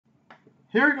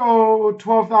Here we go.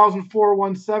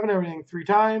 12,417. Everything 3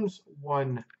 times.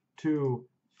 1, 2,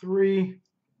 3.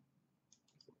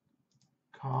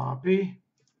 Copy.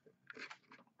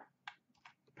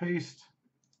 Paste.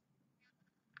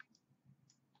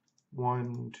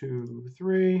 1, 2,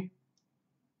 3.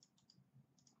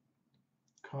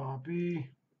 Copy.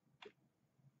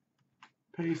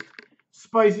 Paste.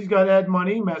 Spicy's got Ed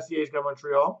Money. Messier's got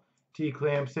Montreal. T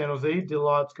Clam San Jose.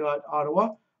 Dilot's got Ottawa.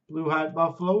 Blue Hat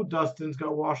Buffalo. Dustin's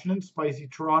got Washington. Spicy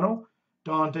Toronto.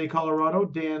 Dante Colorado.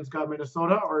 Dan's got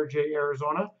Minnesota. RJ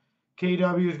Arizona.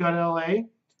 KW's got LA.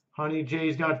 Honey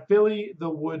J's got Philly. The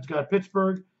Woods got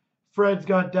Pittsburgh. Fred's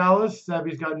got Dallas.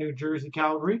 Sebby's got New Jersey,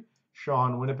 Calgary.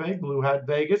 Sean Winnipeg. Blue Hat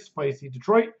Vegas. Spicy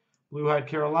Detroit. Blue Hat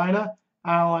Carolina.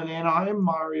 Alan Anaheim.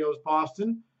 Mario's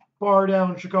Boston. Bar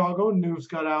down Chicago. Noof's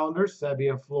got Islanders.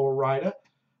 Sebbia Florida.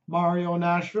 Mario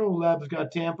Nashville. Leb's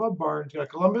got Tampa. Barnes got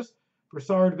Columbus.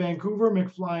 Broussard Vancouver.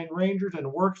 McFlying Rangers.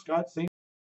 And Works got St.